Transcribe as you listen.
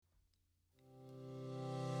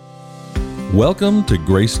Welcome to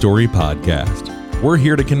Grace Story Podcast. We're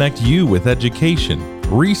here to connect you with education,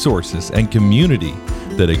 resources, and community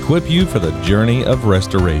that equip you for the journey of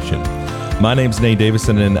restoration. My name's Nate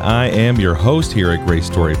Davison, and I am your host here at Grace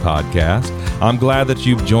Story Podcast. I'm glad that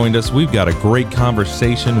you've joined us. We've got a great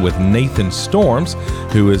conversation with Nathan Storms,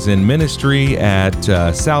 who is in ministry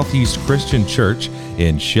at Southeast Christian Church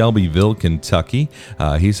in Shelbyville, Kentucky.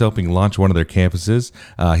 He's helping launch one of their campuses.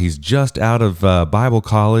 He's just out of Bible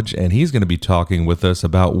college, and he's going to be talking with us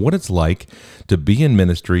about what it's like to be in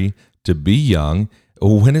ministry, to be young.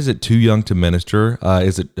 When is it too young to minister?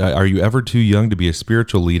 Are you ever too young to be a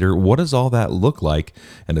spiritual leader? What does all that look like?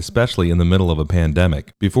 And especially in the middle of a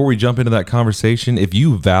pandemic. Before we jump into that conversation, if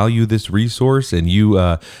you value this resource and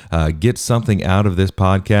you get something out of this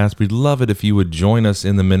podcast, we'd love it if you would join us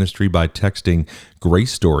in the ministry by texting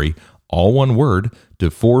Grace Story, all one word, to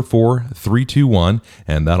 44321,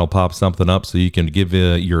 and that'll pop something up so you can give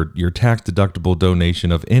your tax-deductible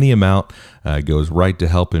donation of any amount. It goes right to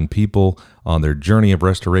helping people on their journey of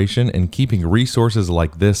restoration and keeping resources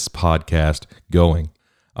like this podcast going.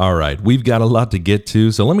 All right, we've got a lot to get to,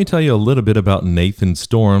 so let me tell you a little bit about Nathan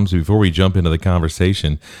Storms before we jump into the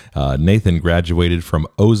conversation. Nathan graduated from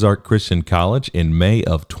Ozark Christian College in May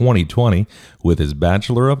of 2020 with his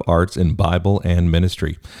Bachelor of Arts in Bible and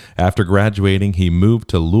Ministry. After graduating, he moved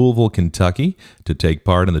to Louisville, Kentucky to take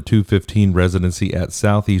part in the 215 residency at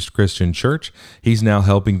Southeast Christian Church. He's now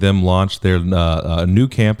helping them launch their new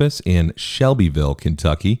campus in Shelbyville,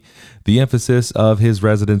 Kentucky. The emphasis of his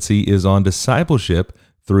residency is on discipleship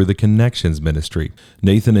through the Connections Ministry.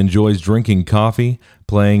 Nathan enjoys drinking coffee,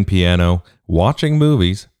 playing piano, watching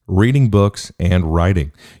movies, reading books, and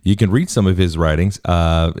writing. You can read some of his writings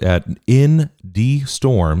at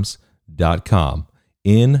ndstorms.com.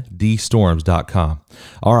 ndstorms.com.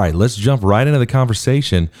 All right, let's jump right into the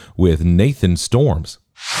conversation with Nathan Storms.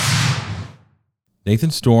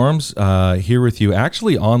 Nathan Storms here with you,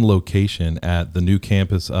 actually on location at the new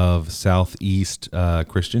campus of Southeast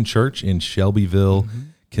Christian Church in Shelbyville,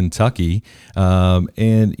 Kentucky,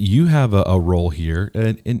 and you have a role here,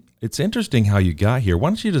 and it's interesting how you got here. Why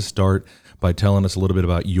don't you just start by telling us a little bit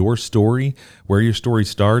about your story, where your story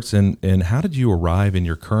starts, and how did you arrive in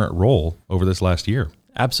your current role over this last year?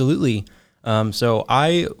 Absolutely. So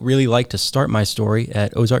I really like to start my story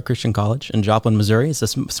at Ozark Christian College in Joplin, Missouri. It's a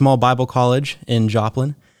small Bible college in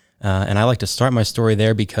Joplin, and I like to start my story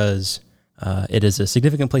there because it is a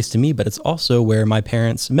significant place to me, but it's also where my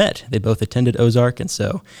parents met. They both attended Ozark, and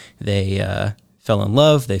so they fell in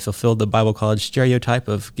love. They fulfilled the Bible college stereotype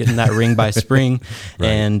of getting that ring by spring, right.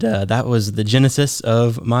 And that was the genesis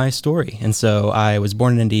of my story. And so I was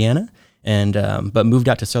born in Indiana, and but moved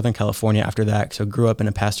out to Southern California after that. So grew up in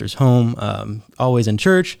a pastor's home, always in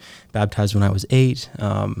church, baptized when I was 8,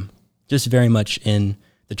 just very much in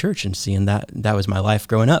the church and seeing that was my life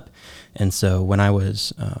growing up. And so when I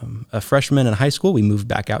was a freshman in high school, we moved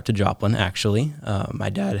back out to Joplin, actually. My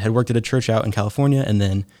dad had worked at a church out in California and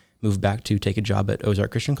then moved back to take a job at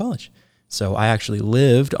Ozark Christian College. So I actually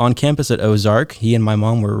lived on campus at Ozark. He and my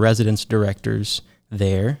mom were residence directors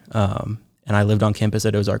there. And I lived on campus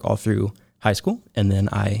at Ozark all through high school, and then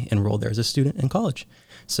I enrolled there as a student in college.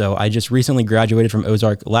 So I just recently graduated from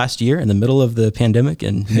Ozark last year in the middle of the pandemic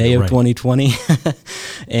in May of 2020.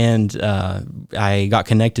 And I got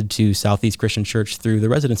connected to Southeast Christian Church through the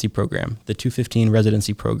residency program, the 215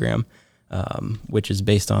 residency program, which is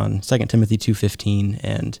based on 2 Timothy 2:15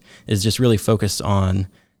 and is just really focused on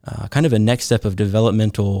kind of a next step of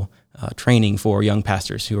developmental training for young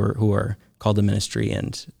pastors who are called to ministry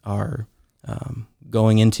and are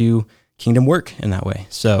going into kingdom work in that way.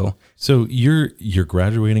 So you're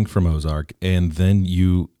graduating from Ozark, and then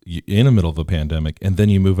you in the middle of a pandemic, and then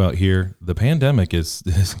you move out here. The pandemic is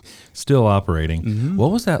still operating. Mm-hmm.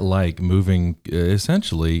 What was that like, moving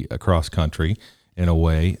essentially across country in a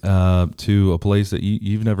way to a place that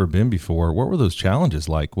you've never been before? What were those challenges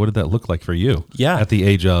like? What did that look like for you? Yeah, at the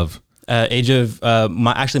age of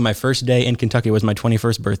my first day in Kentucky was my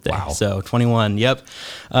 21st birthday. Wow. So 21. Yep.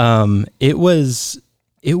 It was,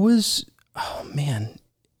 oh man,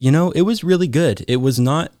 it was really good. It was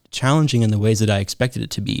not challenging in the ways that I expected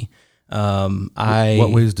it to be.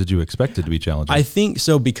 What ways did you expect it to be challenging? I think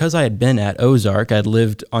so because I had been at Ozark, I'd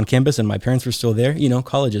lived on campus and my parents were still there.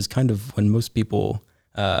 College is kind of when most people,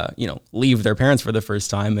 leave their parents for the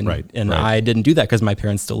first time. And, right. I didn't do that because my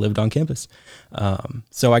parents still lived on campus.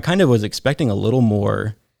 So I kind of was expecting a little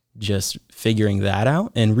more just figuring that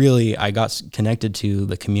out. And really, I got connected to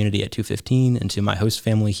the community at 215 and to my host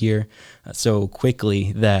family here so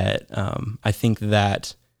quickly that I think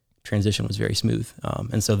that transition was very smooth.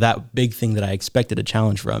 And so that big thing that I expected a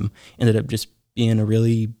challenge from ended up just being a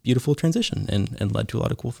really beautiful transition and led to a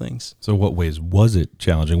lot of cool things. So what ways was it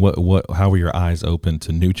challenging? How were your eyes open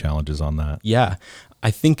to new challenges on that? Yeah, I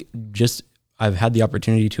think just I've had the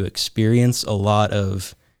opportunity to experience a lot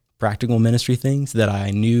of practical ministry things that I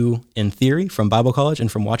knew in theory from Bible college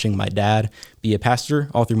and from watching my dad be a pastor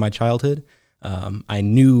all through my childhood. I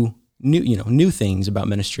knew things about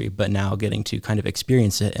ministry, but now getting to kind of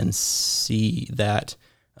experience it and see that,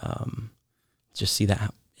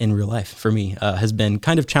 in real life for me has been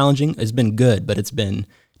kind of challenging. It's been good, but it's been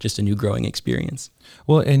just a new growing experience.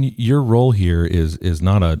 Well, and your role here is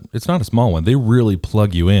not a small one. They really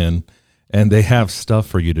plug you in, and they have stuff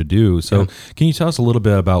for you to do. So Can you tell us a little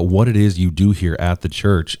bit about what it is you do here at the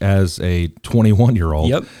church as a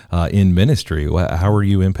 21-year-old in ministry? How are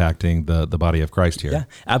you impacting the body of Christ here? Yeah,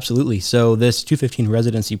 absolutely. So this 215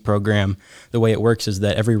 residency program, the way it works is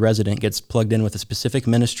that every resident gets plugged in with a specific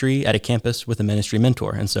ministry at a campus with a ministry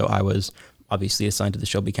mentor. And so I was obviously assigned to the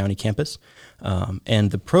Shelby County campus.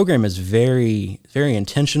 And the program is very, very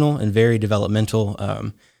intentional and very developmental,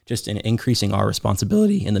 just in increasing our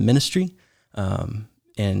responsibility in the ministry.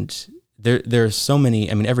 And there's so many,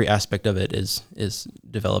 every aspect of it is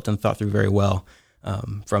developed and thought through very well,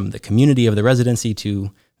 from the community of the residency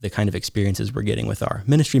to the kind of experiences we're getting with our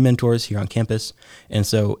ministry mentors here on campus. And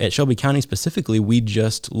so at Shelby County specifically, we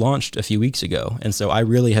just launched a few weeks ago. And so I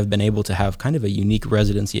really have been able to have kind of a unique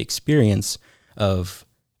residency experience of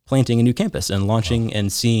planting a new campus and launching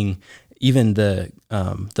and seeing even the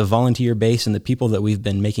volunteer base and the people that we've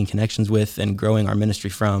been making connections with and growing our ministry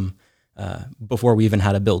from before we even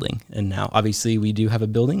had a building. And now obviously we do have a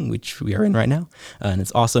building, which we are in right now, and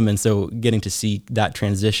it's awesome. And so getting to see that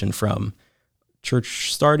transition from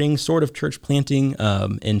church starting, sort of church planting,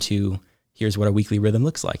 into here's what a weekly rhythm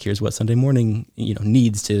looks like. Here's what Sunday morning,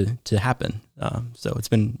 needs to happen. So it's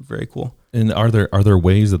been very cool. And are there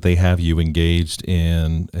ways that they have you engaged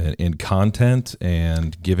in content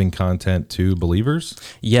and giving content to believers?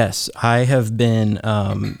 Yes, I have been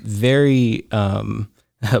very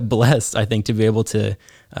blessed, I think, to be able to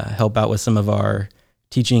help out with some of our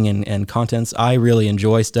teaching and contents. I really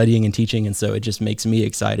enjoy studying and teaching, and so it just makes me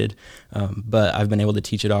excited. But I've been able to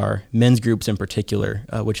teach at our men's groups in particular,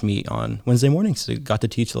 which meet on Wednesday mornings. So got to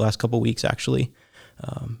teach the last couple of weeks, actually.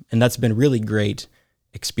 And that's been really great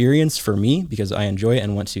experience for me because I enjoy it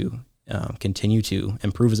and want to continue to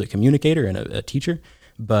improve as a communicator and a teacher.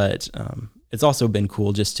 But it's also been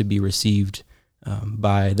cool just to be received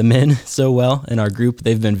by the men so well in our group.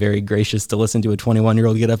 They've been very gracious to listen to a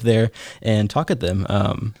 21-year-old get up there and talk at them.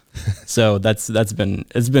 So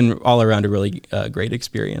it's been all around a really great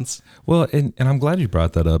experience. Well, and I'm glad you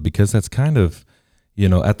brought that up because that's kind of,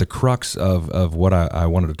 at the crux of what I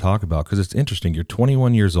wanted to talk about, because it's interesting. You're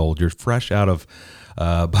 21 years old. You're fresh out of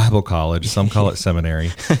Bible college. Some call it seminary.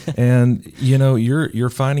 And, you're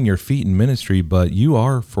finding your feet in ministry, but you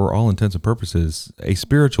are, for all intents and purposes, a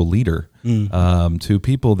spiritual leader to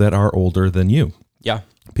people that are older than you. Yeah.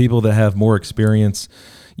 People that have more experience,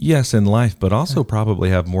 yes, in life, but also probably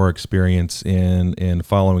have more experience in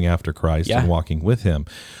following after Christ and walking with him.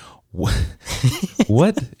 I'm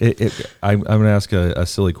going to ask a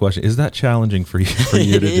silly question. Is that challenging for you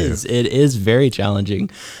to do? It is very challenging.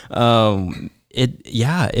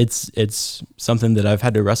 It's something that I've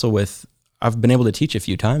had to wrestle with. I've been able to teach a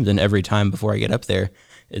few times, and every time before I get up there,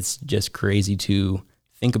 it's just crazy to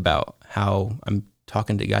think about how I'm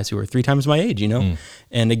talking to guys who are 3 times my age,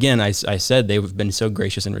 And again, I said they've been so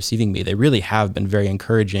gracious in receiving me. They really have been very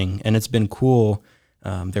encouraging, and it's been cool.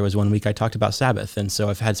 There was one week I talked about Sabbath, and so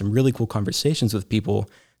I've had some really cool conversations with people.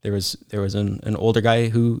 There was an older guy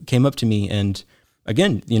who came up to me, and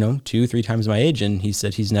again, 2-3 times my age, and he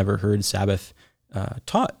said he's never heard Sabbath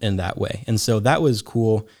taught in that way. And so that was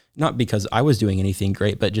cool, not because I was doing anything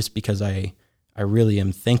great, but just because I really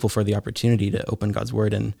am thankful for the opportunity to open God's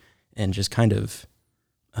word and just kind of,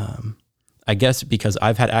 I guess because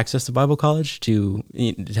I've had access to Bible college to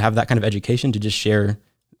have that kind of education to just share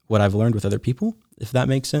what I've learned with other people, if that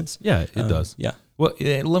makes sense. Yeah, it does. Yeah. Well,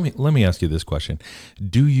 let me ask you this question.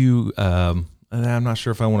 Do you, and I'm not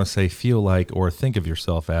sure if I want to say feel like or think of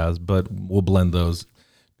yourself as, but we'll blend those.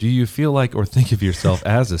 Do you feel like or think of yourself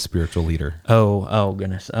as a spiritual leader? Oh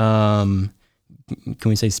goodness. Can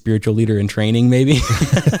we say spiritual leader in training maybe?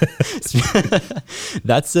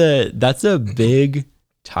 That's a big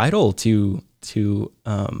title to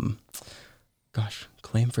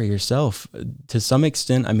claim for yourself. To some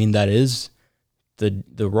extent, that is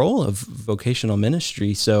the role of vocational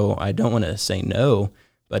ministry. So I don't want to say no,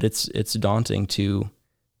 but it's daunting to,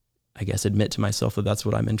 I guess, admit to myself that that's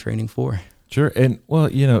what I'm in training for. Sure. And well,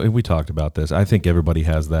 and we talked about this. I think everybody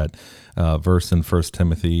has that verse in 1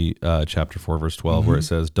 Timothy chapter 4, verse 12, where it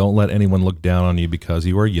says, "Don't let anyone look down on you because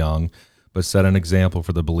you are young, but set an example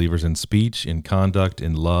for the believers in speech, in conduct,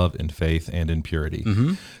 in love, in faith, and in purity."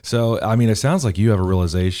 So, I mean, it sounds like you have a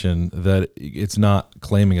realization that it's not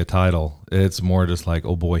claiming a title. It's more just like,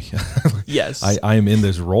 oh boy, Yes. I am in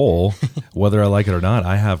this role, whether I like it or not.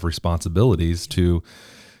 I have responsibilities to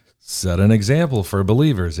set an example for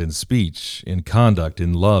believers in speech, in conduct,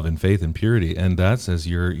 in love, in faith, and purity. And that's as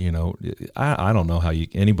you're, I don't know how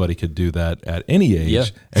anybody could do that at any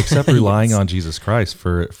age, except relying on Jesus Christ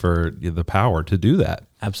for the power to do that.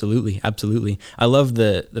 Absolutely. Absolutely. I love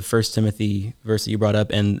the 1 Timothy verse that you brought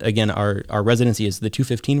up. And again, our residency is the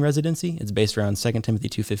 2:15 residency. It's based around 2 Timothy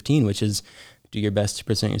 2:15, which is, do your best to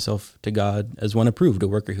present yourself to God as one approved, a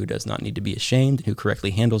worker who does not need to be ashamed, who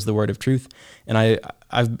correctly handles the word of truth. And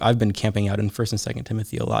I've been camping out in 1 and 2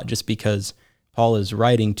 Timothy a lot, just because Paul is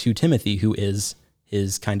writing to Timothy, who is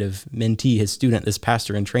his kind of mentee, his student, this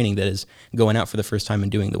pastor in training that is going out for the first time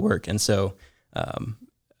and doing the work. And so,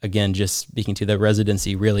 again, just speaking to the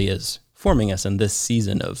residency really is forming us in this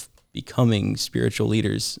season of becoming spiritual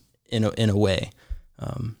leaders in a way.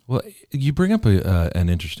 Well, you bring up an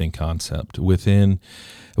interesting concept within,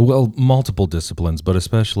 multiple disciplines, but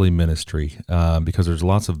especially ministry, because there's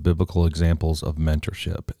lots of biblical examples of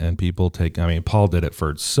mentorship, and people Paul did it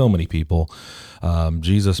for so many people.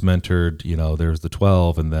 Jesus mentored, there's the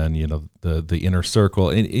 12, and then, the inner circle,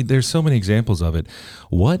 and there's so many examples of it.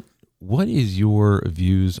 What is your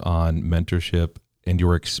views on mentorship and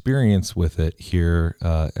your experience with it here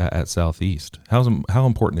at Southeast? How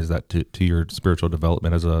important is that to your spiritual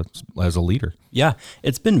development as a leader? Yeah,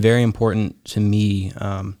 it's been very important to me.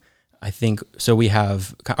 I think so. We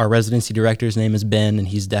have our residency director. His name is Ben, and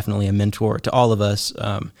he's definitely a mentor to all of us.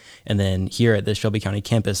 And then here at the Shelby County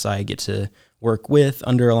campus, I get to work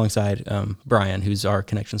alongside Brian, who's our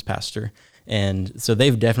connections pastor. And so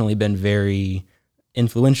they've definitely been very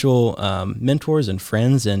influential mentors and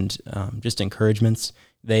friends, and just encouragements.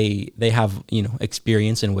 They have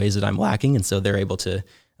experience in ways that I'm lacking, and so they're able to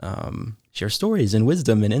share stories and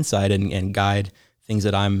wisdom and insight and guide things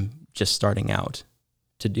that I'm just starting out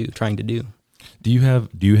trying to do. Do you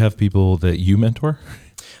have people that you mentor?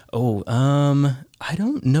 I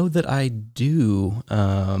don't know that I do.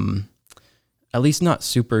 At least not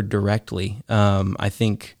super directly. I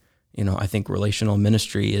think relational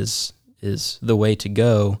ministry is the way to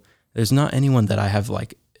go. There's not anyone that I have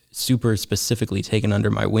like super specifically taken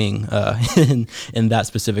under my wing in that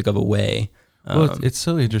specific of a way. Well, it's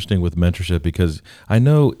so interesting with mentorship, because I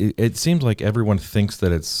know it seems like everyone thinks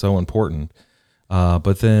that it's so important,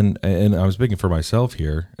 but then, and I'm speaking for myself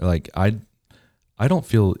here, like I don't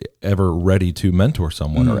feel ever ready to mentor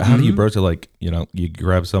someone. Or how do you broach it? Like, you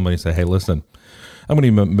grab somebody and say, "Hey, listen, I'm going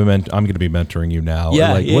to be mentoring you now."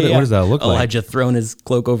 Yeah, what does that look like? Elijah thrown his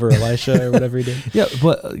cloak over Elisha or whatever he did. Yeah,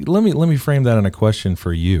 but let me frame that in a question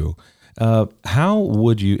for you. How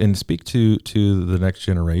would you, and speak to the next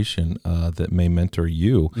generation that may mentor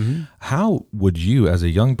you, how would you as a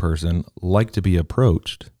young person like to be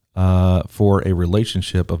approached for a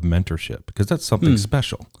relationship of mentorship? Because that's something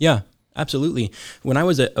special. Yeah. Absolutely. When I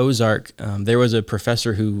was at Ozark, there was a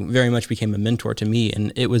professor who very much became a mentor to me,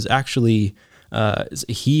 and it was actually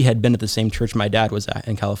he had been at the same church my dad was at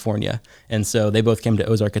in California, and so they both came to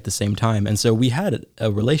Ozark at the same time, and so we had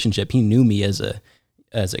a relationship. He knew me as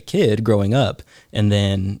a kid growing up, and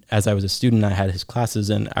then as I was a student, I had his classes,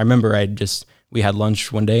 and I remember we had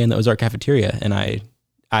lunch one day in the Ozark cafeteria, and I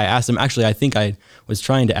asked him, actually, I think I was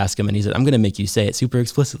trying to ask him, and he said, "I'm going to make you say it super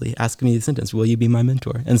explicitly. Ask me the sentence, will you be my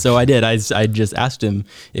mentor?" And so I did. I just asked him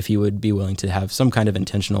if he would be willing to have some kind of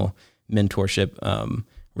intentional mentorship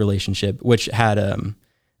relationship, which had a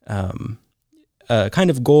kind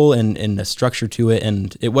of goal and a structure to it.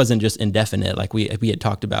 And it wasn't just indefinite. Like we had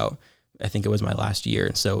talked about, I think it was my last year.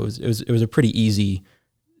 And so it was a pretty easy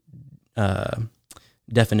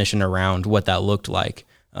definition around what that looked like.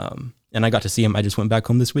 And I got to see him. I just went back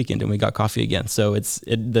home this weekend and we got coffee again. So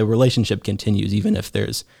the relationship continues, even if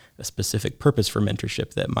there's a specific purpose for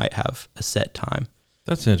mentorship that might have a set time.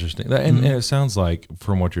 That's interesting. And it sounds like,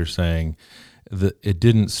 from what you're saying, that it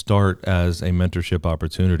didn't start as a mentorship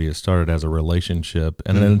opportunity. It started as a relationship,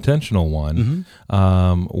 and an intentional one,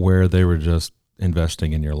 where they were just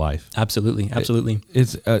investing in your life. Absolutely.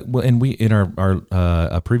 It's and we, in our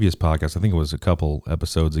a previous podcast, I think it was a couple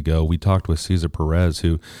episodes ago, we talked with Cesar Perez,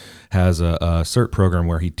 who has a CERT program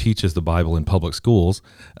where he teaches the Bible in public schools.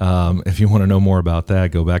 If you want to know more about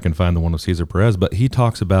that, go back and find the one with Cesar Perez. But he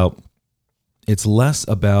talks about, it's less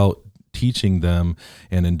about teaching them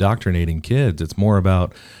and indoctrinating kids. It's more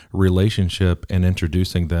about relationship and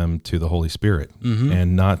introducing them to the Holy Spirit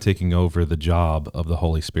and not taking over the job of the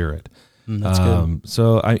Holy Spirit. That's good.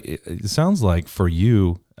 So it sounds like for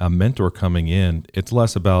you, a mentor coming in, it's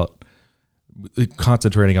less about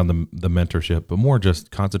concentrating on the mentorship, but more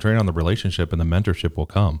just concentrating on the relationship, and the mentorship will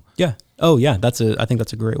come. Yeah. Oh yeah. I think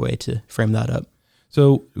that's a great way to frame that up.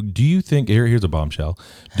 So do you think, here's a bombshell.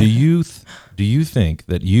 Do you think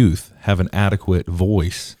that youth have an adequate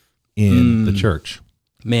voice in the church?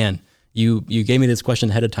 Man, you gave me this question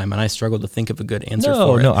ahead of time, and I struggled to think of a good answer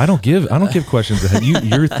for it. No, I don't give questions ahead.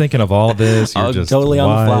 You're thinking of all this. You're just totally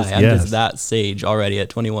wise. on the fly. I'm Yes. just that sage already at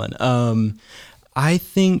 21. I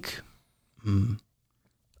think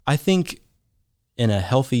in a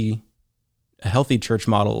healthy church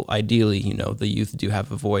model, ideally, the youth do have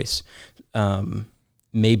a voice.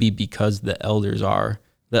 Maybe because the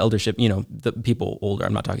eldership, the people older,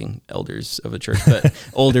 I'm not talking elders of a church, but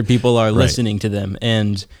older people are listening to them.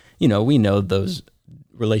 And, we know those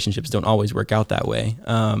relationships don't always work out that way.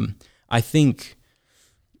 I think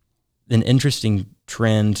an interesting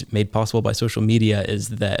trend made possible by social media is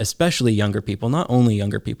that especially younger people, not only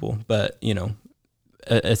younger people, but,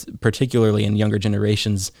 particularly in younger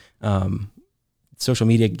generations, social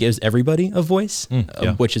media gives everybody a voice,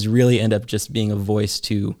 which is really end up just being a voice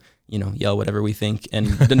to, yell whatever we think, and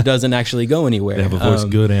doesn't actually go anywhere. They have a voice,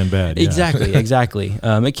 good and bad. Yeah. Exactly.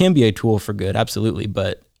 It can be a tool for good, absolutely,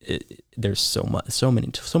 but there's so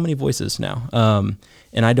many voices now,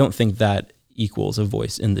 and I don't think that equals a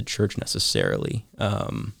voice in the church necessarily. I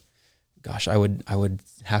would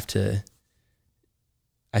have to.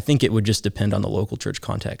 I think it would just depend on the local church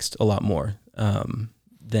context a lot more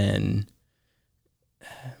than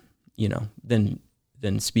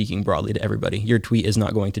speaking broadly to everybody. Your tweet is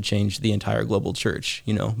not going to change the entire global church,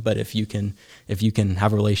 but if you can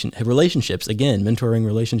have relationships, again, mentoring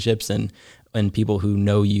relationships and people who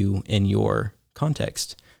know you in your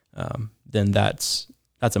context, then that's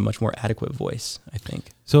a much more adequate voice, I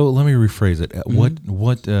think. So let me rephrase it.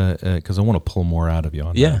 What, because I want to pull more out of you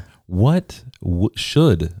on that. What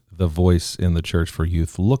should the voice in the church for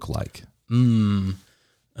youth look like? In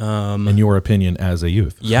your opinion, as a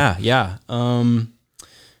youth? Yeah.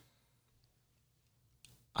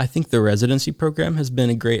 I think the residency program has been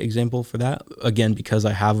a great example for that. Again, because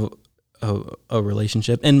I have a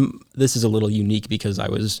relationship, and this is a little unique because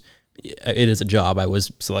it is a job. I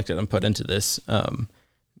was selected and put into this.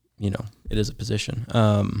 It is a position.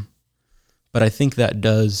 But I think that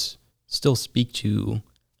does still speak to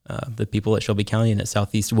the people at Shelby County and at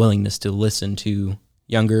Southeast willingness to listen to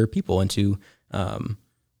younger people and to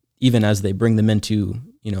even as they bring them into,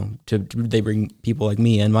 they bring people like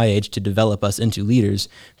me and my age to develop us into leaders,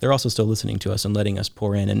 they're also still listening to us and letting us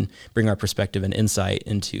pour in and bring our perspective and insight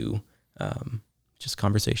into just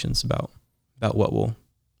conversations about what will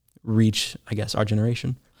reach, I guess, our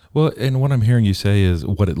generation. Well, and what I'm hearing you say is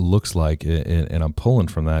what it looks like, and I'm pulling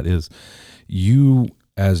from that, is you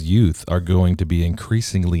as youth are going to be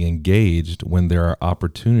increasingly engaged when there are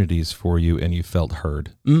opportunities for you and you felt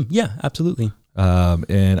heard. Yeah, absolutely.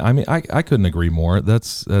 And I mean, I couldn't agree more.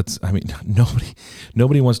 That's, I mean,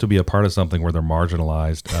 nobody wants to be a part of something where they're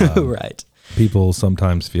marginalized. Right. People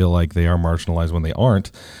sometimes feel like they are marginalized when they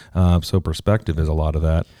aren't. So perspective is a lot of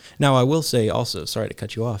that. Now, I will say also, sorry to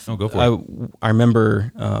cut you off. Oh, go for it. I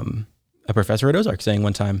remember a professor at Ozark saying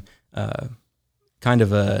one time, kind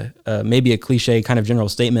of maybe a cliche kind of general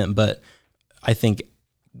statement, but I think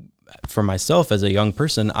for myself as a young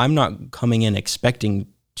person, I'm not coming in expecting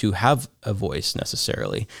to have a voice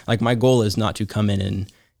necessarily. Like my goal is not to come in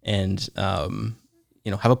and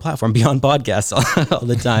have a platform beyond podcasts all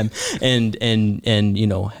the time and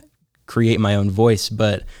create my own voice.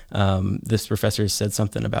 But this professor said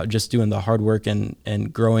something about just doing the hard work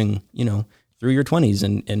and growing, through your 20s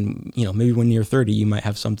and maybe when you're 30, you might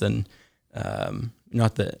have something,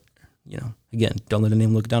 not that, again, don't let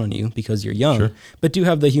anyone look down on you because you're young, sure, but do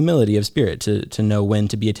have the humility of spirit to know when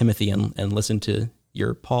to be a Timothy and listen to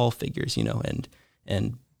your Paul figures,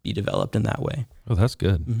 and be developed in that way. Oh, that's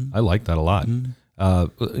good. Mm-hmm. I like that a lot.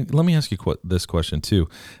 Mm-hmm. Let me ask you this question too.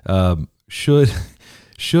 Should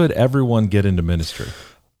everyone get into ministry?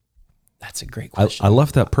 That's a great question. I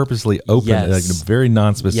left that purposely open, like very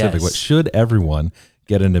non-specific. Yes. But should everyone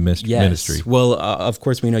get into ministry? Well, of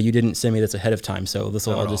course, we know you didn't send me this ahead of time, so this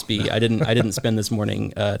will all just be. I didn't spend this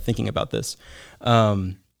morning thinking about this.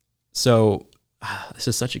 So this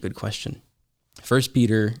is such a good question. 1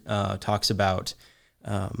 Peter talks about.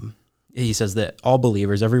 He says that all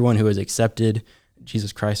believers, everyone who has accepted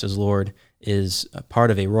Jesus Christ as Lord, is a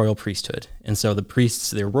part of a royal priesthood. And so the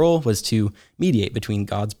priests, their role was to mediate between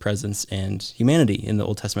God's presence and humanity. In the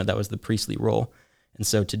Old Testament, that was the priestly role. And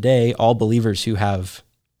so today, all believers who have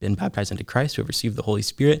been baptized into Christ, who have received the Holy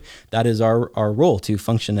Spirit, that is our role, to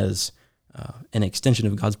function as an extension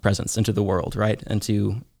of God's presence into the world, right? And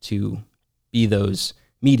to be those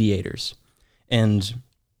mediators. And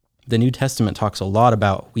the New Testament talks a lot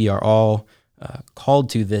about we are all called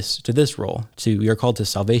to this role. We are called to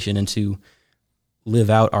salvation and to live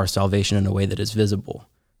out our salvation in a way that is visible.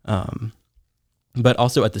 But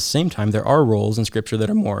also at the same time, there are roles in Scripture that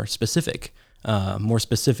are more specific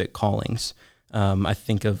callings. I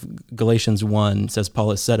think of Galatians 1 says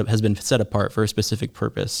Paul has been set apart for a specific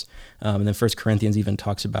purpose. And then 1 Corinthians even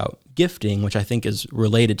talks about gifting, which I think is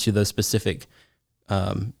related to those specific,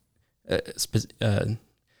 they're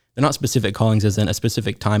not specific callings as in a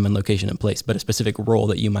specific time and location and place, but a specific role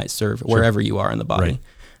that you might serve wherever you are in the body.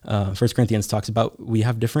 Right. 1 Corinthians talks about we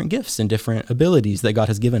have different gifts and different abilities that God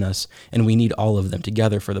has given us, and we need all of them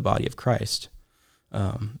together for the body of Christ.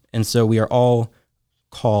 And so we are all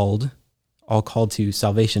called to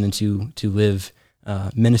salvation and to live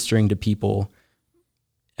ministering to people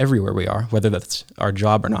everywhere we are, whether that's our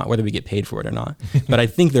job or not, whether we get paid for it or not. But I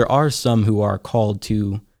think there are some who are called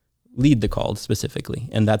to lead the called specifically.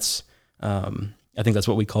 And that's, I think that's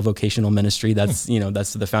what we call vocational ministry. That's,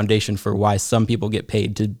 that's the foundation for why some people get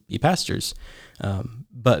paid to be pastors.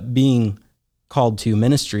 But being called to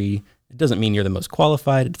ministry, it doesn't mean you're the most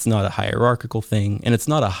qualified. It's not a hierarchical thing, and it's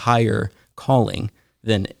not a higher calling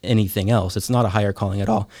than anything else. It's not a higher calling at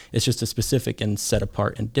all. It's just a specific and set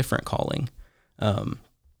apart and different calling.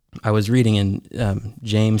 I was reading in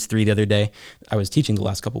James 3 the other day. I was teaching the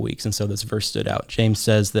last couple of weeks, and so this verse stood out. James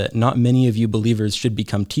says that not many of you believers should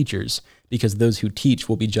become teachers, because those who teach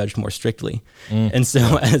will be judged more strictly. And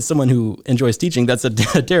so as someone who enjoys teaching, that's a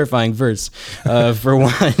terrifying verse for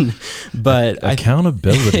one. But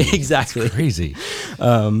accountability. Exactly. It's crazy.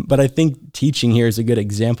 But I think teaching here is a good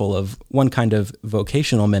example of one kind of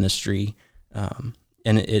vocational ministry. And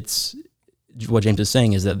it's what James is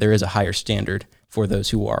saying is that there is a higher standard for those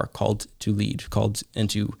who are called to lead, called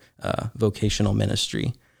into vocational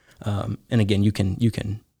ministry. And again, you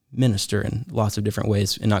can minister in lots of different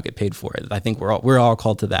ways and not get paid for it. I think we're all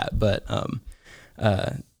called to that, but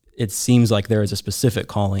it seems like there is a specific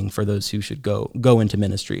calling for those who should go into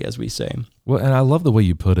ministry, as we say. Well, and I love the way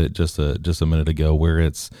you put it just a minute ago, where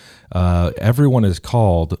it's everyone is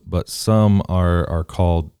called, but some are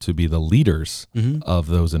called to be the leaders of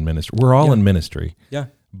those in ministry. We're all in ministry,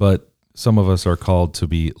 but some of us are called to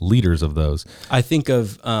be leaders of those. I think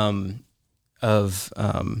of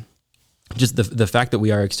just the fact that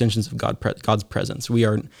we are extensions of God's presence. We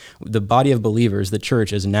are the body of believers. The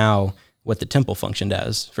church is now what the temple functioned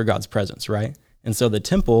as for God's presence, right? And so the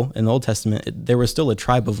temple in the Old Testament, there was still a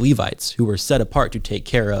tribe of Levites who were set apart to take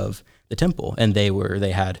care of the temple, and they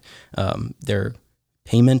had their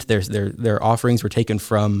payment, their offerings were taken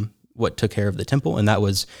from what took care of the temple, and that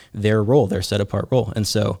was their role, their set apart role. And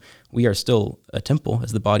so we are still a temple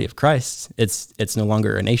as the body of Christ. It's no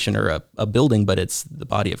longer a nation or a building, but it's the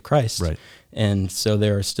body of Christ. Right. And so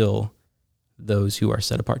there are still those who are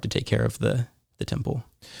set apart to take care of the temple.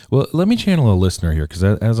 Well, let me channel a listener here, because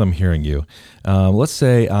as I'm hearing you, let's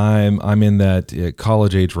say I'm in that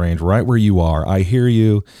college age range, right where you are. I hear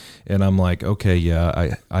you, and I'm like, okay,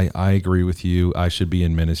 yeah, I agree with you. I should be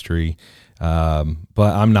in ministry.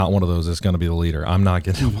 But I'm not one of those that's going to be the leader. I'm not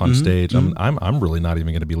getting up on stage. I'm really not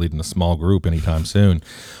even going to be leading a small group anytime soon.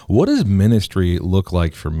 What does ministry look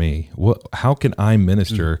like for me? How can I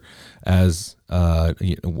minister as,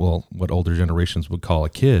 what older generations would call a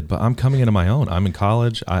kid, but I'm coming into my own. I'm in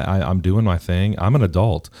college. I'm doing my thing. I'm an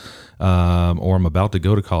adult, or I'm about to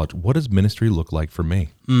go to college. What does ministry look like for me?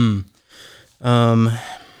 That's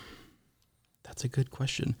a good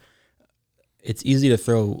question. It's easy to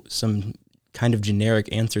throw some kind of generic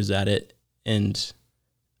answers at it, and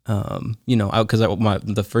because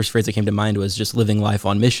the first phrase that came to mind was just living life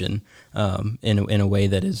on mission, in a way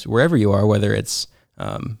that is wherever you are, whether it's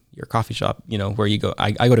your coffee shop, where you go.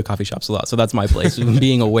 I go to coffee shops a lot, so that's my place.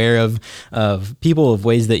 Being aware of people, of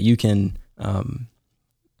ways that you can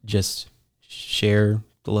just share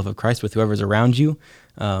the love of Christ with whoever's around you.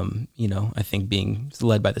 I think being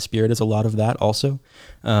led by the Spirit is a lot of that also.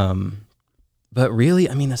 But really,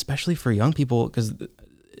 especially for young people, because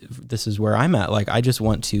this is where I'm at. Like, I just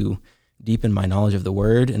want to deepen my knowledge of the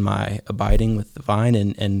Word and my abiding with the vine,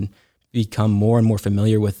 and become more and more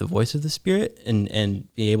familiar with the voice of the Spirit, and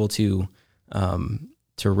be able to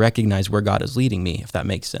recognize where God is leading me, if that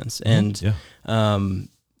makes sense. And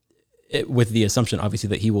with the assumption, obviously,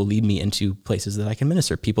 that he will lead me into places that I can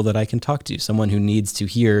minister, people that I can talk to, someone who needs to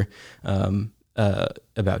hear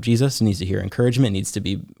about Jesus, needs to hear encouragement, needs to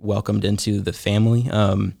be welcomed into the family.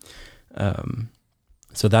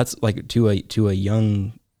 So that's like to a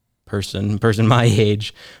young person my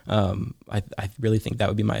age. I really think that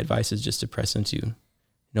would be my advice, is just to press into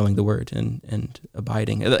knowing the word and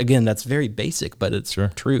abiding. Again, that's very basic, but it's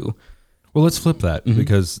true. Well, let's flip that,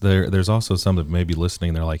 because there's also some that may be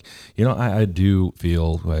listening. They're like, I do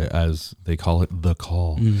feel, as they call it, the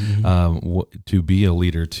call, to be a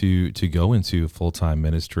leader, to go into full-time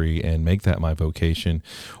ministry and make that my vocation.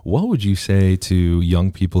 What would you say to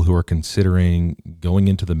young people who are considering going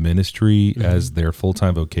into the ministry as their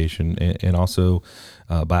full-time vocation, and also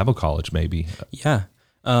Bible college maybe? Yeah.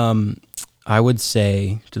 I would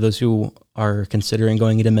say to those who are considering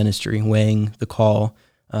going into ministry, weighing the call,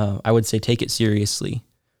 I would say take it seriously.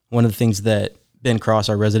 One of the things that Ben Cross,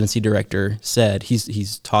 our residency director, said,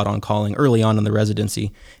 he's taught on calling early on in the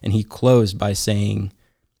residency, and he closed by saying,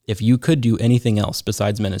 if you could do anything else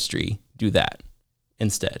besides ministry, do that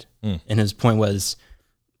instead. And his point was,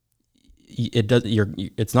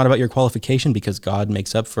 it's not about your qualification, because God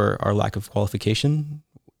makes up for our lack of qualification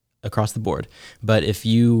across the board. But if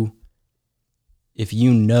you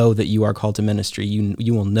know that you are called to ministry,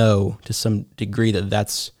 you will know to some degree that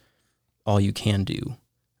that's all you can do.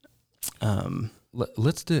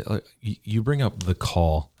 Let's do. You bring up the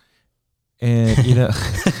call, and yeah,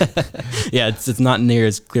 it's not near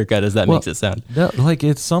as clear cut as that makes it sound. Like,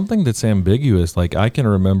 it's something that's ambiguous. Like, I can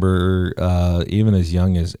remember even as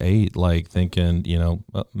young as 8, like thinking,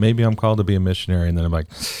 maybe I'm called to be a missionary, and then I'm like,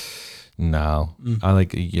 no, I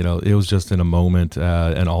it was just in a moment,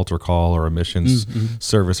 an altar call or a missions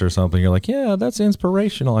service or something. You're like, yeah, that's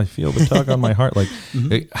inspirational. I feel the tug on my heart. Like,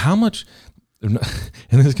 how much, and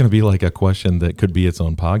this is going to be like a question that could be its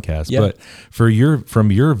own podcast, but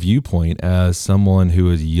from your viewpoint as someone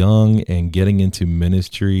who is young and getting into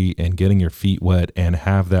ministry and getting your feet wet and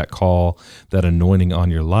have that call, that anointing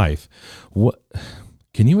on your life, what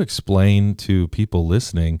can you explain to people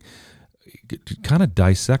listening, kind of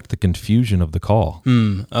dissect the confusion of the call?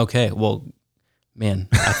 Okay. Well, man,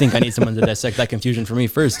 I think I need someone to dissect that confusion for me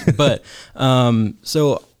first. But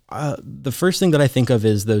the first thing that I think of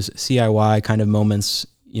is those CIY kind of moments,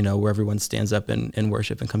 where everyone stands up and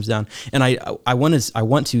worship and comes down. And I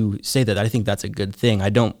want to say that I think that's a good thing. I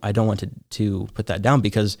don't want to put that down,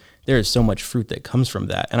 because there is so much fruit that comes from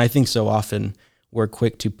that. And I think so often we're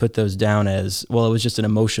quick to put those down as, well, it was just an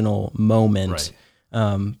emotional moment. Right.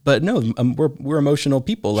 But no, we're emotional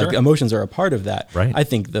people. Like, emotions are a part of that. Right. I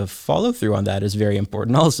think the follow through on that is very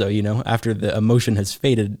important. Also, after the emotion has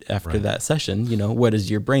faded after that session, what does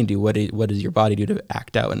your brain do? What does your body do to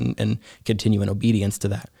act out and continue in obedience to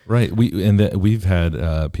that? Right. We've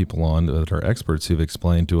had people on that are experts who've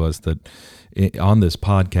explained to us that on this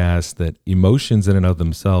podcast that emotions in and of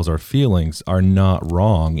themselves, our feelings, are not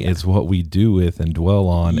wrong. Yeah. It's what we do with and dwell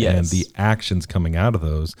on, and the actions coming out of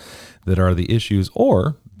those that are the issues,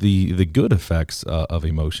 or the good effects of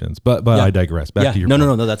emotions. But I digress. Back to your point.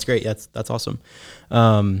 No, that's great. That's awesome.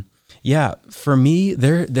 For me,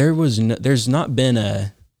 there's not been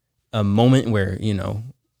a moment where,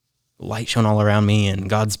 light shone all around me and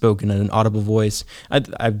God spoke in an audible voice.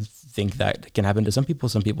 I think that can happen to some people.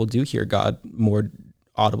 Some people do hear God more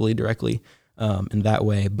audibly, directly, in that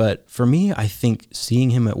way. But for me, I think seeing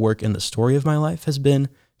him at work in the story of my life has been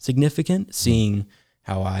significant. Seeing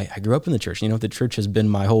how I grew up in the church. The church has been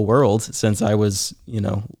my whole world since I was,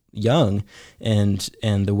 young, and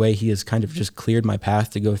the way he has kind of just cleared my path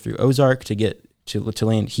to go through Ozark, to get to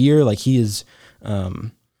land here. Like, he is,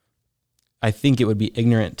 I think it would be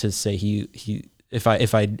ignorant to say if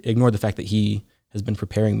I ignore the fact that he has been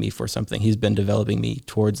preparing me for something. He's been developing me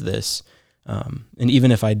towards this. And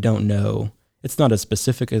even if I don't know, it's not as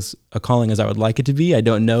specific as a calling as I would like it to be. I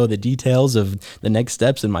don't know the details of the next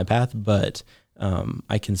steps in my path, but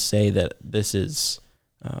I can say that this is,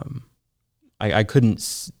 I couldn't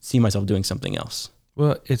see myself doing something else.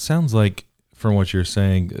 Well, it sounds like, from what you're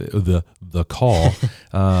saying, the call,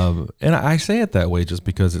 and I say it that way just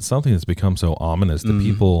because it's something that's become so ominous. The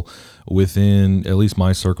people within, at least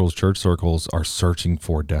my circles, church circles, are searching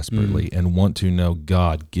for desperately and want to know,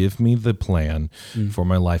 God, give me the plan for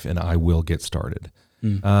my life, and I will get started.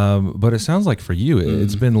 But it sounds like for you,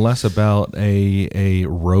 it's been less about a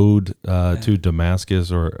road to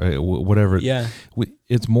Damascus or whatever. Yeah,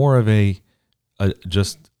 it's more of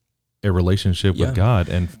just a relationship with God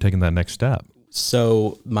and taking that next step.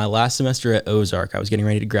 So my last semester at Ozark, I was getting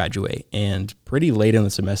ready to graduate, and pretty late in the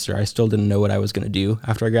semester, I still didn't know what I was going to do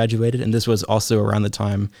after I graduated. And this was also around the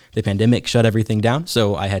time the pandemic shut everything down.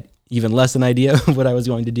 So I had even less an idea of what I was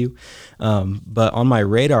going to do. But on my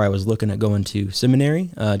radar, I was looking at going to seminary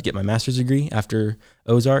to get my master's degree after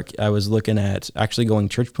Ozark. I was looking at actually going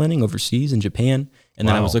church planting overseas in Japan. And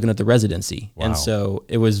then I was looking at the residency. Wow. And so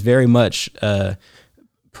it was very much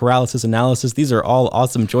paralysis analysis. These are all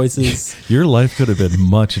awesome choices. Your life could have been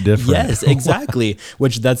much different. Yes, exactly.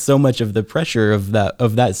 Which that's so much of the pressure of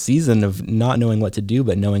that season of not knowing what to do,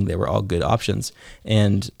 but knowing they were all good options.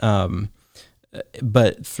 And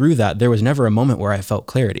but through that, there was never a moment where I felt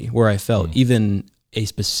clarity, where I felt even a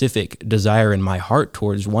specific desire in my heart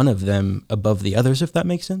towards one of them above the others, if that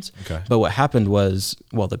makes sense. Okay. But what happened was,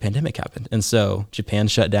 the pandemic happened. And so Japan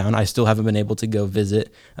shut down. I still haven't been able to go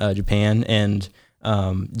visit Japan. And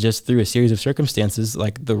just through a series of circumstances,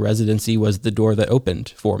 like the residency was the door that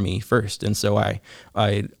opened for me first. And so I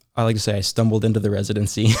like to say I stumbled into the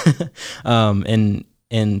residency. And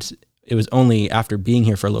it was only after being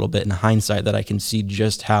here for a little bit in hindsight that I can see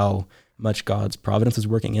just how much God's providence was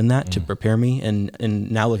working in that to prepare me.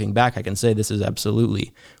 And now looking back, I can say this is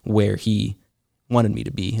absolutely where he wanted me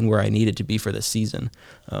to be and where I needed to be for this season.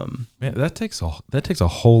 Man, that takes a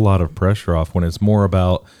whole lot of pressure off when it's more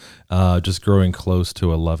about just growing close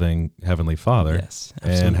to a loving Heavenly Father. Yes,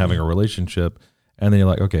 and having a relationship. And then you're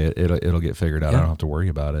like, okay, it'll get figured out. I don't have to worry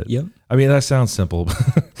about it. Yep. I mean, that sounds simple.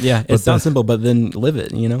 Yeah, it sounds simple, but then live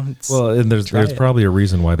it, and there's probably a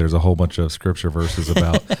reason why there's a whole bunch of scripture verses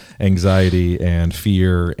about anxiety and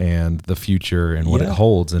fear and the future and what it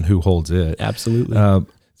holds and who holds it. Absolutely.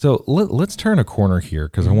 So let's turn a corner here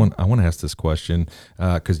because I want to ask this question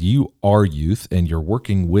because you are youth and you're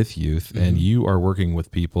working with youth and you are working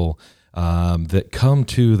with people that come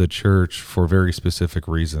to the church for very specific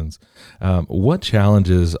reasons. What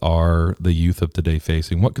challenges are the youth of today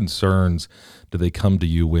facing? What concerns do they come to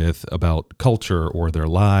you with about culture or their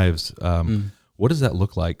lives? What does that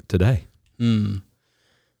look like today? Man,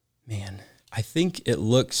 I think it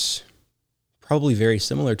looks probably very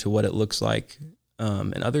similar to what it looks like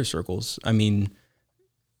in other circles. I mean,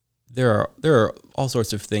 there are all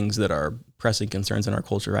sorts of things that are pressing concerns in our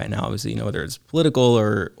culture right now. Obviously, whether it's political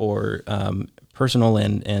or personal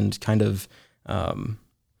and kind of, I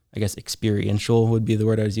guess experiential would be the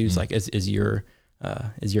word I would use. Like, is your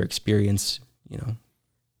experience,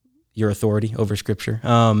 your authority over Scripture?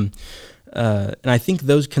 And I think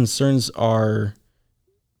those concerns are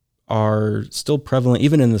still prevalent,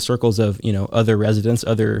 even in the circles of other residents,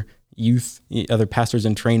 other youth, other pastors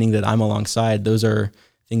in training that I'm alongside. Those are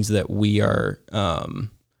things that we are, not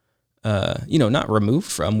removed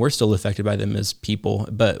from. We're still affected by them as people,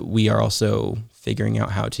 but we are also figuring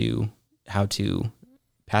out how to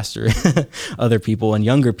pastor other people and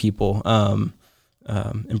younger people.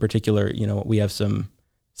 In particular, we have some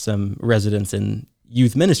residents in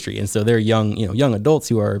youth ministry, and so they're young adults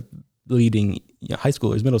who are leading high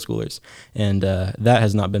schoolers, middle schoolers, and that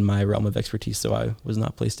has not been my realm of expertise. So I was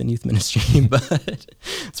not placed in youth ministry, but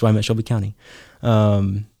that's why I'm at Shelby County.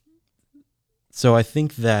 So I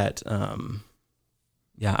think that,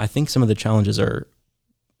 I think some of the challenges are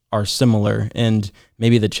similar, and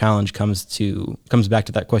maybe the challenge comes back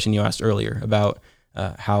to that question you asked earlier about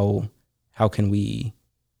how can we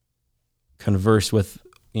converse with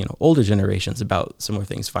older generations about similar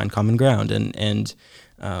things, find common ground, and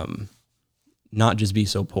not just be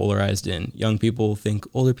so polarized in young people think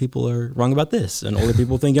older people are wrong about this, and older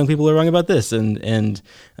people think young people are wrong about this, and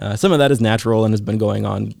some of that is natural and has been going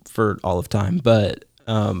on for all of time. But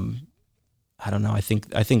I don't know. I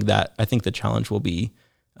think the challenge will be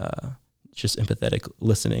just empathetic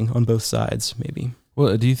listening on both sides, maybe.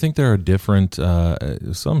 Well, do you think there are different,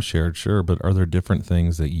 some shared, sure, but are there different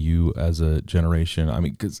things that you as a generation, I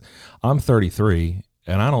mean, because I'm 33,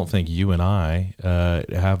 and I don't think you and I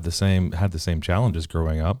had the same challenges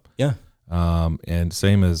growing up. Yeah. And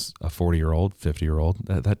same as a 40-year-old, 50-year-old,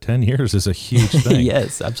 that 10 years is a huge thing.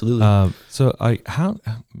 Yes, absolutely. So how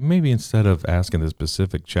maybe instead of asking the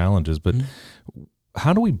specific challenges, but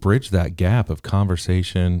how do we bridge that gap of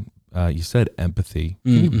conversation? You said empathy.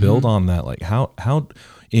 Can you build on that? Like how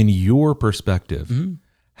in your perspective,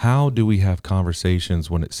 how do we have conversations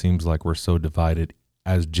when it seems like we're so divided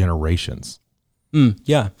as generations?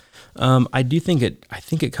 Yeah. I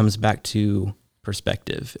think it comes back to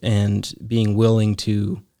perspective and being willing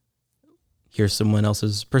to hear someone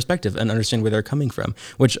else's perspective and understand where they're coming from,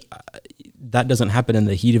 which that doesn't happen in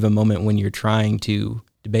the heat of a moment when you're trying to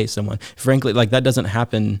debate someone. Frankly, like that doesn't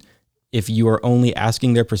happen if you are only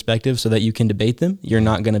asking their perspective so that you can debate them. You're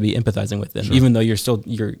not going to be empathizing with them, even though you're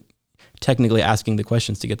technically asking the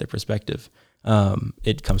questions to get their perspective.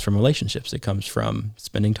 It comes from relationships. It comes from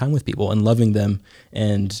spending time with people and loving them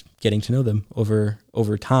and getting to know them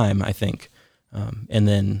over time, I think. And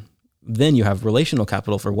then then you have relational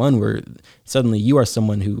capital for one, where suddenly you are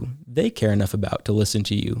someone who they care enough about to listen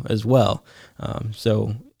to you as well.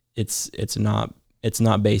 So it's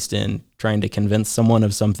not based in trying to convince someone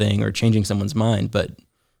of something or changing someone's mind, but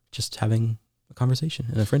just having a conversation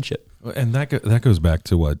and a friendship. And that goes back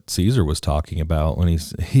to what Caesar was talking about when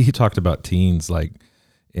he talked about teens, like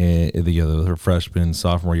the freshman,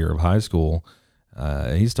 sophomore year of high school.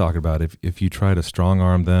 He's talking about if you try to strong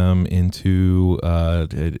arm them into,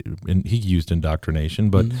 and he used indoctrination,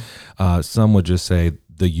 but some would just say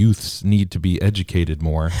the youths need to be educated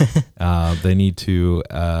more. They need to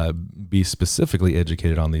be specifically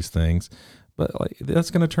educated on these things. But like,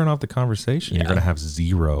 that's going to turn off the conversation. You're going to have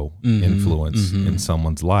zero influence in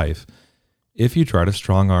someone's life. If you try to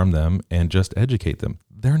strong arm them and just educate them,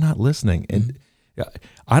 they're not listening. And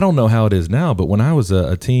I don't know how it is now, but when I was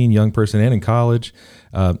a teen, young person, and in college,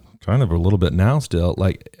 kind of a little bit now still,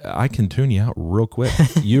 like I can tune you out real quick.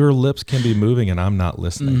 Your lips can be moving and I'm not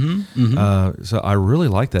listening. So I really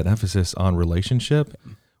like that emphasis on relationship,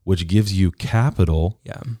 which gives you capital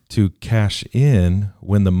to cash in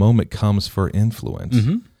when the moment comes for influence.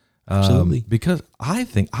 Absolutely. Because I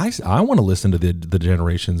think I want to listen to the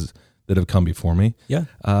generations that have come before me. Yeah.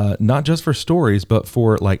 Not just for stories, but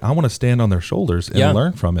for like, I want to stand on their shoulders and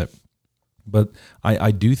learn from it. But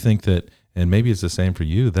I do think that, and maybe it's the same for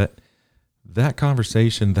you, that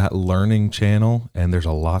conversation, that learning channel, and there's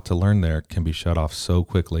a lot to learn there, can be shut off so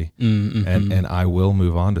quickly. And I will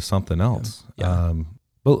move on to something else.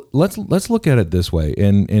 But let's look at it this way,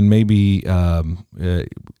 and maybe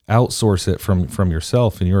outsource it from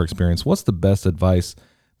yourself and your experience. What's the best advice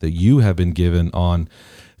that you have been given on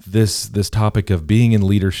this topic of being in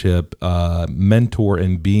leadership, mentor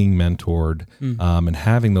and being mentored, and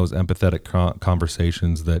having those empathetic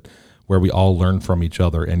conversations where we all learn from each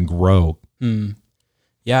other and grow?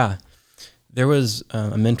 Yeah, there was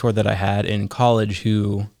a mentor that I had in college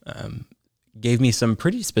who gave me some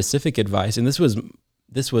pretty specific advice, and this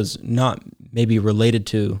was not maybe related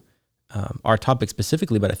to our topic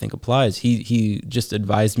specifically, but I think applies. He just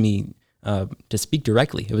advised me to speak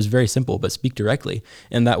directly. It was very simple, but speak directly.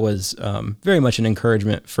 And that was very much an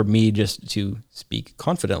encouragement for me just to speak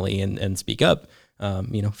confidently and speak up. For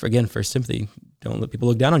 1 Timothy, don't let people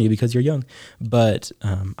look down on you because you're young. But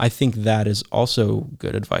I think that is also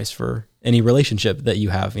good advice for any relationship that you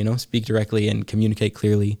have. Speak directly and communicate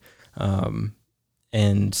clearly,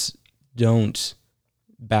 and don't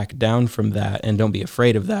back down from that, and don't be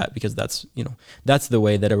afraid of that, because that's the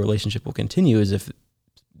way that a relationship will continue, is if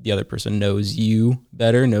the other person knows you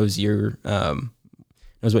better, knows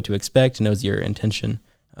what to expect, knows your intention.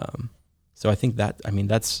 So I think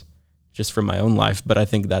that's just from my own life, but I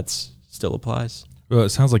think that's still applies. Well, it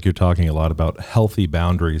sounds like you're talking a lot about healthy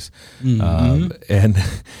boundaries. And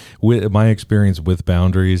with my experience with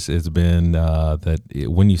boundaries has been that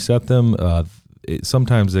when you set them,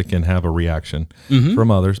 sometimes it can have a reaction from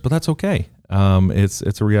others, but that's okay.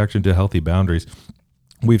 It's a reaction to healthy boundaries.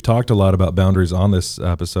 We've talked a lot about boundaries on this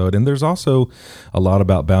episode, and there's also a lot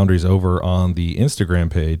about boundaries over on the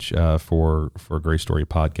Instagram page for Grace Story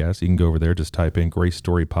Podcast. You can go over there, just type in Grace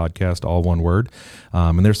Story Podcast, all one word,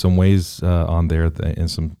 and there's some ways on there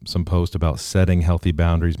and some posts about setting healthy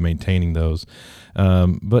boundaries, maintaining those.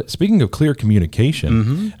 But speaking of clear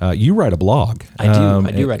communication, you write a blog.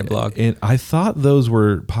 I do write a blog. And I thought those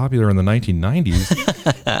were popular in the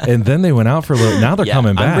 1990s, and then they went out for a little. Now they're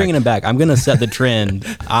coming back. I'm bringing them back. I'm going to set the trend.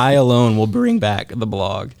 I alone will bring back the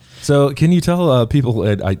blog. So can you tell people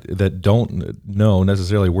that don't know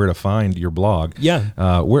necessarily where to find your blog?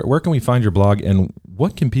 Yeah. Where can we find your blog, and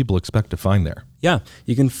what can people expect to find there? Yeah,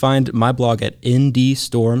 you can find my blog at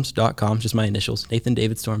ndstorms.com, just my initials, Nathan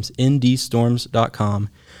David Storms, ndstorms.com.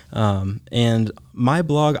 And my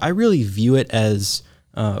blog, I really view it as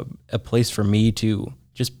a place for me to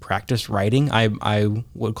just practice writing. I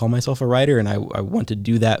would call myself a writer, and I want to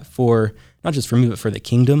do that for, not just for me, but for the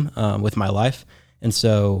kingdom with my life. And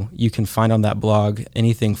so you can find on that blog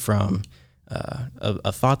anything from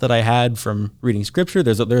a thought that I had from reading scripture.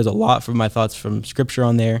 There's a lot from my thoughts from scripture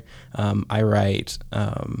on there. I write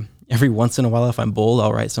every once in a while, if I'm bold,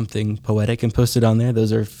 I'll write something poetic and post it on there.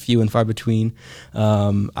 Those are few and far between.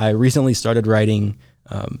 I recently started writing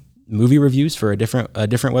movie reviews for a different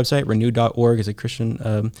website. Renew.org is a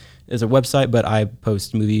Christian is a website, but I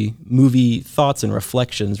post movie thoughts and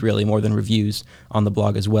reflections really more than reviews on the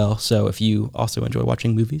blog as well. So if you also enjoy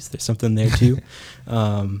watching movies, there's something there too.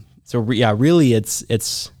 Really,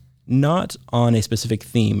 it's not on a specific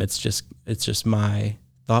theme. It's just my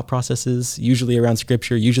thought processes, usually around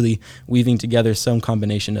scripture, usually weaving together some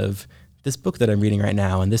combination of this book that I'm reading right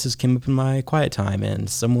now, and this has came up in my quiet time, and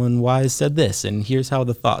someone wise said this, and here's how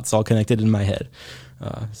the thoughts all connected in my head.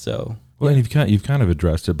 And you've kind of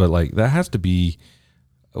addressed it, but like that has to be.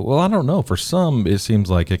 Well, I don't know. For some, it seems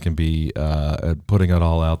like it can be putting it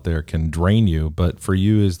all out there can drain you. But for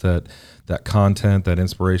you, is that content, that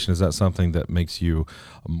inspiration, is that something that makes you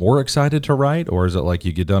more excited to write, or is it like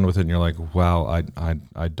you get done with it and you're like, wow,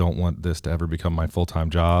 I don't want this to ever become my full-time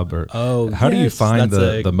job? Or how do you find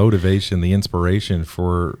the motivation, the inspiration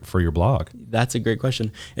for your blog? That's a great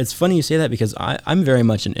question. It's funny you say that because I'm very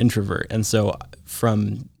much an introvert, and so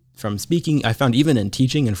from speaking, I found even in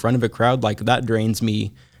teaching in front of a crowd, like that drains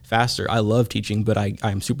me faster. I love teaching, but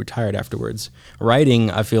I'm super tired afterwards.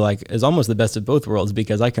 Writing, I feel like, is almost the best of both worlds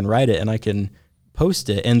because I can write it and I can post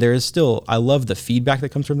it. And there is still, I love the feedback that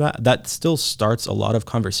comes from that. That still starts a lot of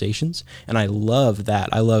conversations. And I love that.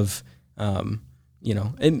 I love,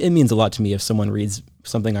 it means a lot to me if someone reads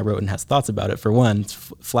something I wrote and has thoughts about it. For one, it's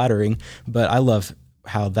flattering, but I love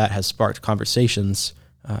how that has sparked conversations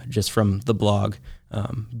just from the blog.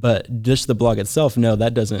 But just the blog itself, no,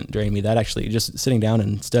 that doesn't drain me. That actually, just sitting down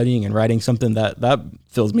and studying and writing something that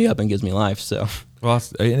fills me up and gives me life. So, well,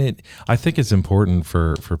 I think it's important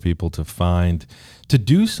for people to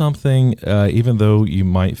do something, even though you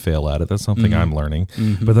might fail at it. That's something I'm learning.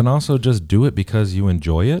 But then also just do it because you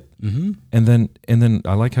enjoy it. And then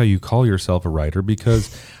I like how you call yourself a writer,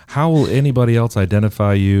 because how will anybody else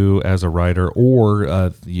identify you as a writer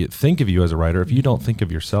or think of you as a writer if you don't think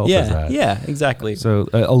of yourself as that? Yeah, exactly. So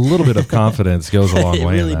a little bit of confidence goes a long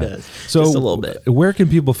way. It really in that. does. So just a little bit. Where can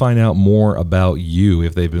people find out more about you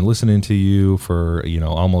if they've been listening to you for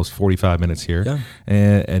almost 45 minutes here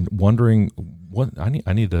and wondering what I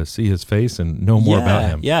need to see his face and know more about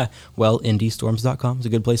him? Yeah. Well, indiestorms.com is a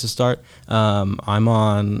good place to start. I'm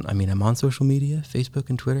on social media, Facebook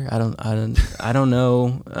and Twitter. I don't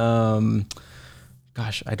know.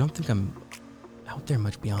 I don't think I'm out there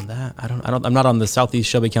much beyond that. I'm not on the Southeast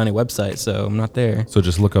Shelby County website, so I'm not there. So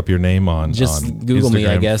just look up your name on Google Instagram, me,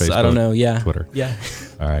 I guess. Facebook, I don't know. Yeah. Twitter. Yeah.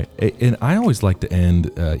 All right. And I always like to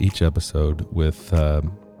end each episode with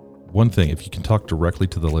one thing. If you can talk directly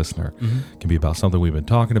to the listener, it can be about something we've been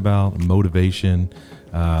talking about, motivation,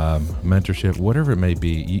 mentorship, whatever it may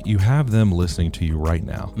be. You have them listening to you right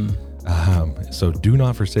now. So do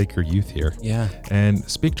not forsake your youth here. Yeah. And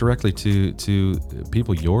speak directly to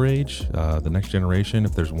people your age, the next generation.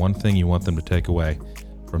 If there's one thing you want them to take away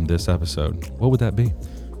from this episode, what would that be?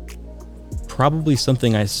 Probably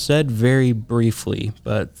something I said very briefly,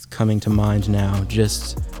 but it's coming to mind now.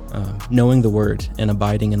 Just knowing the word and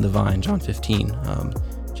abiding in the vine, John 15.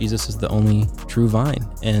 Jesus is the only true vine.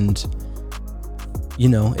 And,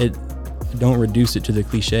 don't reduce it to the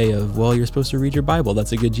cliche of, well, you're supposed to read your Bible.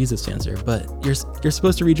 That's a good Jesus answer. But you're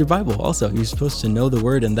supposed to read your Bible also. You're supposed to know the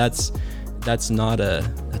word, and that's not a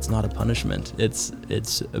punishment.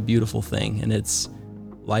 It's a beautiful thing, and it's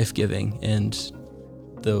life-giving. And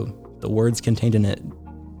the words contained in it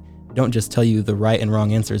don't just tell you the right and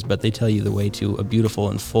wrong answers, but they tell you the way to a beautiful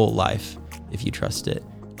and full life if you trust it.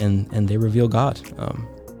 And they reveal God.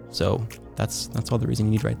 So that's all the reason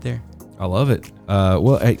you need right there. I love it.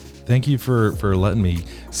 Well, hey, thank you for letting me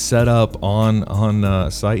set up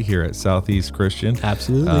on site here at Southeast Christian.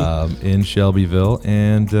 Absolutely. In Shelbyville.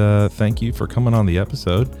 And thank you for coming on the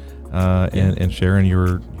episode and sharing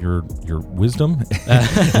your wisdom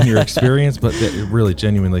and your experience. But really,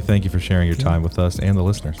 genuinely, thank you for sharing your time with us and the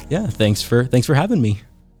listeners. Yeah, thanks for having me.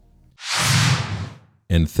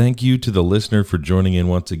 And thank you to the listener for joining in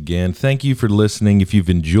once again. Thank you for listening. If you've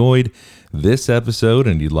enjoyed this episode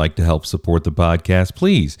and you'd like to help support the podcast,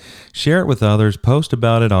 please share it with others, post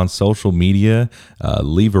about it on social media,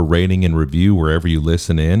 leave a rating and review wherever you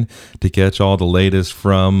listen in. To catch all the latest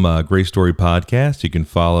from Grace Story Podcast, you can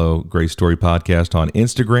follow Grace Story Podcast on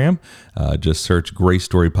Instagram. Just search Grace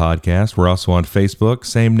Story Podcast. We're also on Facebook,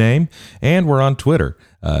 same name, and we're on Twitter.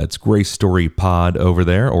 It's Grace Story Pod over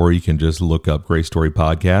there, or you can just look up Grace Story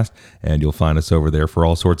Podcast and you'll find us over there for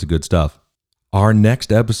all sorts of good stuff. Our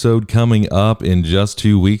next episode coming up in just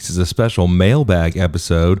 2 weeks is a special mailbag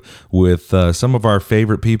episode with some of our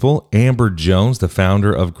favorite people, Amber Jones, the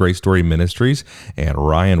founder of Grace Story Ministries, and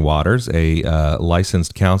Ryan Waters, a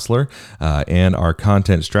licensed counselor, and our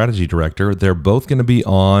content strategy director. They're both going to be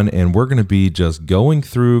on, and we're going to be just going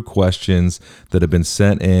through questions that have been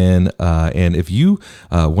sent in. And if you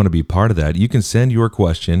want to be part of that, you can send your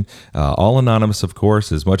question, all anonymous, of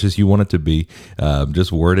course, as much as you want it to be.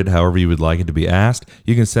 Just word it however you would like it to be asked.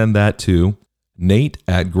 You can send that to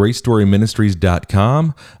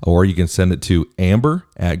Nate@GraceStoryMinistries.com, or you can send it to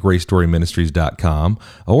Amber@GraceStoryMinistries.com,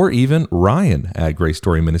 or even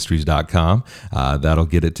Ryan@GraceStoryMinistries.com. That'll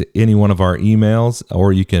get it to any one of our emails,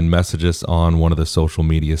 or you can message us on one of the social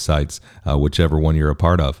media sites, whichever one you're a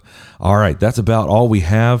part of. All right, that's about all we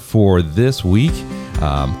have for this week.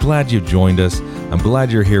 I'm glad you joined us. I'm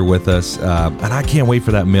glad you're here with us. And I can't wait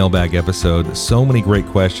for that mailbag episode. So many great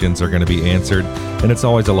questions are going to be answered, and it's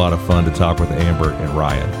always a lot of fun to talk with Amber and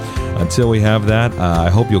Ryan. Until we have that, I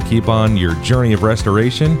hope you'll keep on your journey of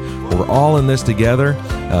restoration. We're all in this together.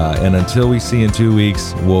 And until we see you in 2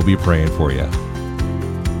 weeks, we'll be praying for you.